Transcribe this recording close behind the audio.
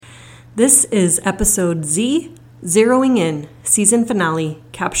This is episode Z, Zeroing In, season finale,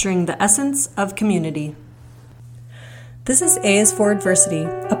 capturing the essence of community. This is A is for Adversity,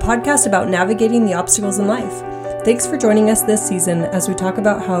 a podcast about navigating the obstacles in life. Thanks for joining us this season as we talk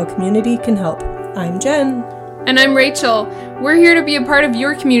about how a community can help. I'm Jen. And I'm Rachel. We're here to be a part of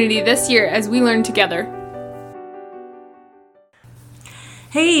your community this year as we learn together.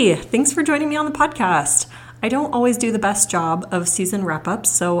 Hey, thanks for joining me on the podcast. I don't always do the best job of season wrap-ups,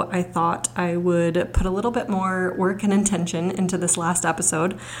 so I thought I would put a little bit more work and intention into this last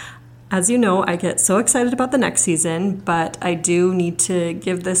episode. As you know, I get so excited about the next season, but I do need to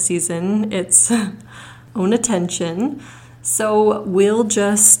give this season its own attention. So we'll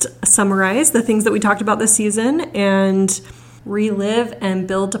just summarize the things that we talked about this season and relive and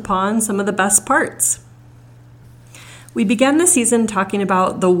build upon some of the best parts. We began the season talking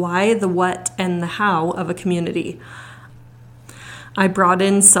about the why, the what, and the how of a community. I brought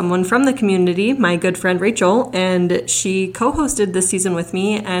in someone from the community, my good friend Rachel, and she co-hosted this season with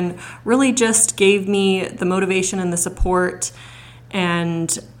me and really just gave me the motivation and the support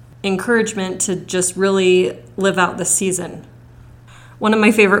and encouragement to just really live out this season. One of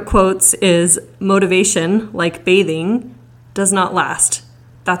my favorite quotes is, "Motivation, like bathing, does not last.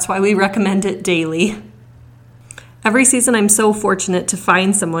 That's why we recommend it daily." Every season, I'm so fortunate to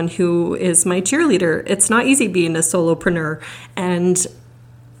find someone who is my cheerleader. It's not easy being a solopreneur, and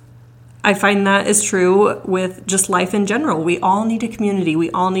I find that is true with just life in general. We all need a community.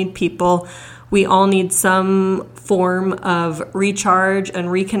 We all need people. We all need some form of recharge and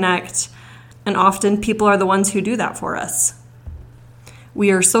reconnect, and often people are the ones who do that for us.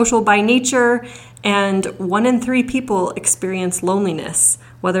 We are social by nature, and 1 in 3 people experience loneliness,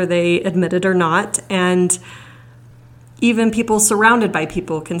 whether they admit it or not, and even people surrounded by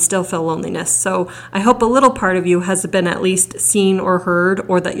people can still feel loneliness. So I hope a little part of you has been at least seen or heard,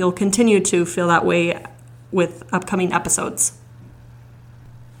 or that you'll continue to feel that way with upcoming episodes.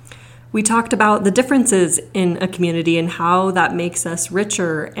 We talked about the differences in a community and how that makes us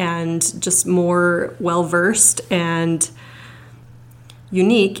richer and just more well-versed and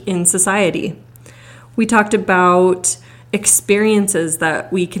unique in society. We talked about experiences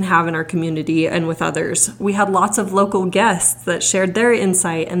that we can have in our community and with others. We had lots of local guests that shared their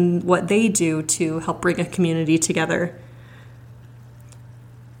insight and what they do to help bring a community together.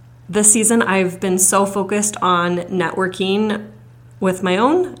 This season, I've been so focused on networking with my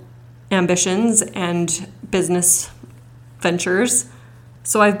own ambitions and business ventures.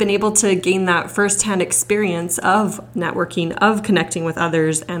 So I've been able to gain that firsthand experience of networking, of connecting with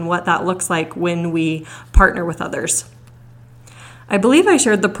others, and what that looks like when we partner with others. I believe I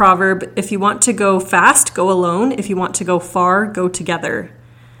shared the proverb, if you want to go fast, go alone. If you want to go far, go together.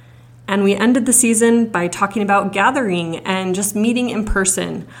 And we ended the season by talking about gathering and just meeting in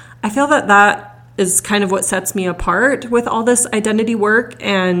person. I feel that that is kind of what sets me apart with all this identity work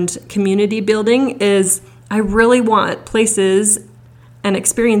and community building is I really want places and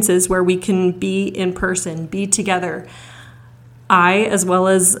experiences where we can be in person, be together. I, as well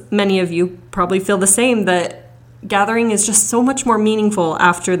as many of you, probably feel the same, that gathering is just so much more meaningful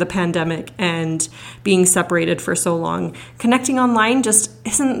after the pandemic and being separated for so long. Connecting online just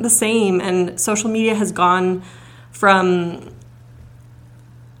isn't the same, and social media has gone from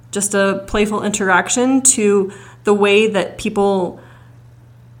just a playful interaction to the way that people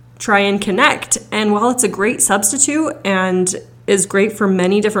try and connect. And while it's a great substitute and is great for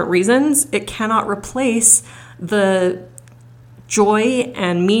many different reasons, it cannot replace the joy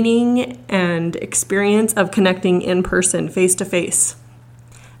and meaning and experience of connecting in person, face to face.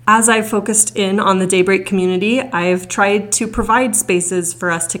 As I've focused in on the Daybreak community, I've tried to provide spaces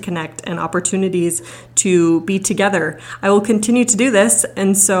for us to connect and opportunities to be together. I will continue to do this,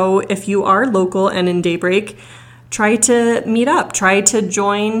 and so if you are local and in Daybreak, try to meet up, try to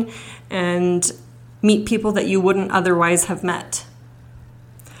join and meet people that you wouldn't otherwise have met.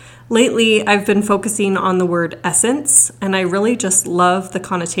 Lately, I've been focusing on the word essence, and I really just love the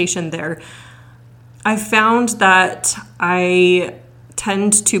connotation there. I've found that I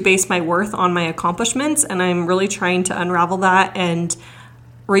tend to base my worth on my accomplishments, and I'm really trying to unravel that and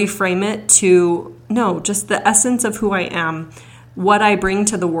reframe it to, no, just the essence of who I am. What I bring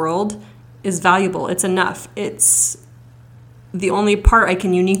to the world is valuable. It's enough. It's the only part I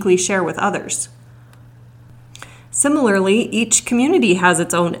can uniquely share with others. Similarly, each community has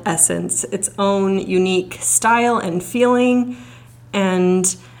its own essence, its own unique style and feeling,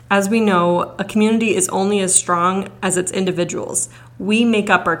 and as we know, a community is only as strong as its individuals. We make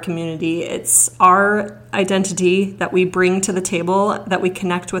up our community. It's our identity that we bring to the table, that we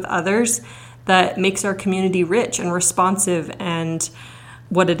connect with others, that makes our community rich and responsive and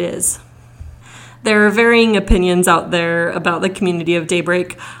what it is. There are varying opinions out there about the community of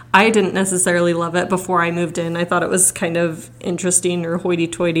Daybreak. I didn't necessarily love it before I moved in. I thought it was kind of interesting or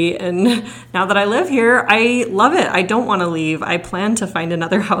hoity-toity, and now that I live here, I love it. I don't want to leave. I plan to find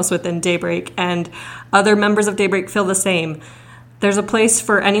another house within Daybreak, and other members of Daybreak feel the same. There's a place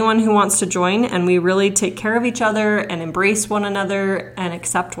for anyone who wants to join, and we really take care of each other and embrace one another and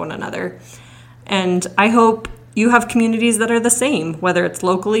accept one another. And I hope you have communities that are the same, whether it's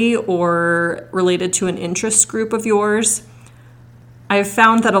locally or related to an interest group of yours. I've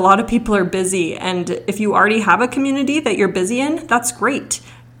found that a lot of people are busy, and if you already have a community that you're busy in, that's great.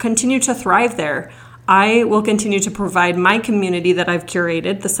 Continue to thrive there. I will continue to provide my community that I've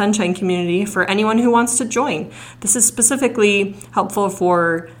curated, the Sunshine Community, for anyone who wants to join. This is specifically helpful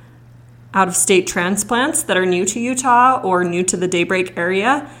for out-of-state transplants that are new to Utah or new to the Daybreak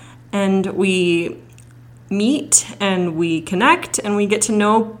area, and we meet and we connect and we get to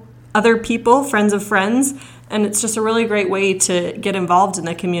know other people, friends of friends, and it's just a really great way to get involved in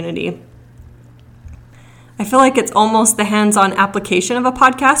the community. I feel like it's almost the hands-on application of a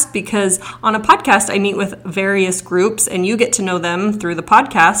podcast, because on a podcast I meet with various groups and you get to know them through the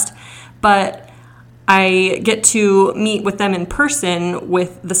podcast, but I get to meet with them in person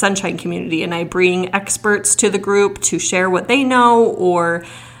with the Sunshine Community, and I bring experts to the group to share what they know, or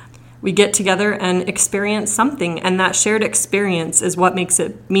we get together and experience something, and that shared experience is what makes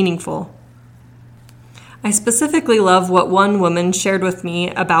it meaningful. I specifically love what one woman shared with me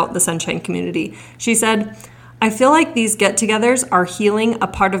about the Sunshine Community. She said, "I feel like these get-togethers are healing a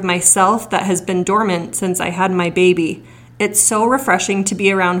part of myself that has been dormant since I had my baby. It's so refreshing to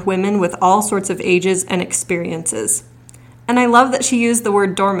be around women with all sorts of ages and experiences." And I love that she used the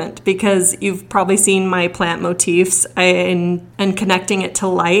word dormant, because you've probably seen my plant motifs and connecting it to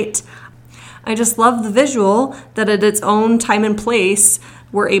light. I just love the visual that at its own time and place,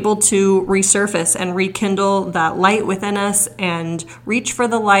 we're able to resurface and rekindle that light within us and reach for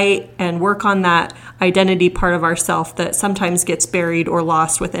the light and work on that identity part of ourself that sometimes gets buried or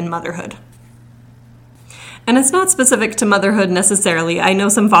lost within motherhood. And it's not specific to motherhood necessarily. I know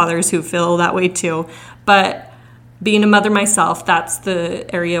some fathers who feel that way too, but being a mother myself, that's the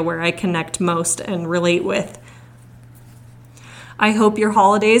area where I connect most and relate with. I hope your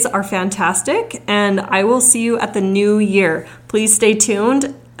holidays are fantastic, and I will see you at the new year. Please stay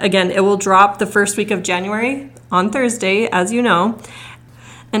tuned. Again, it will drop the first week of January on Thursday, as you know.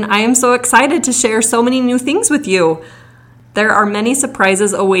 And I am so excited to share so many new things with you. There are many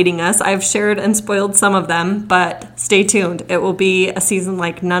surprises awaiting us. I've shared and spoiled some of them, but stay tuned. It will be a season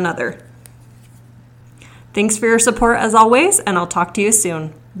like none other. Thanks for your support as always, and I'll talk to you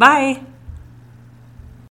soon. Bye!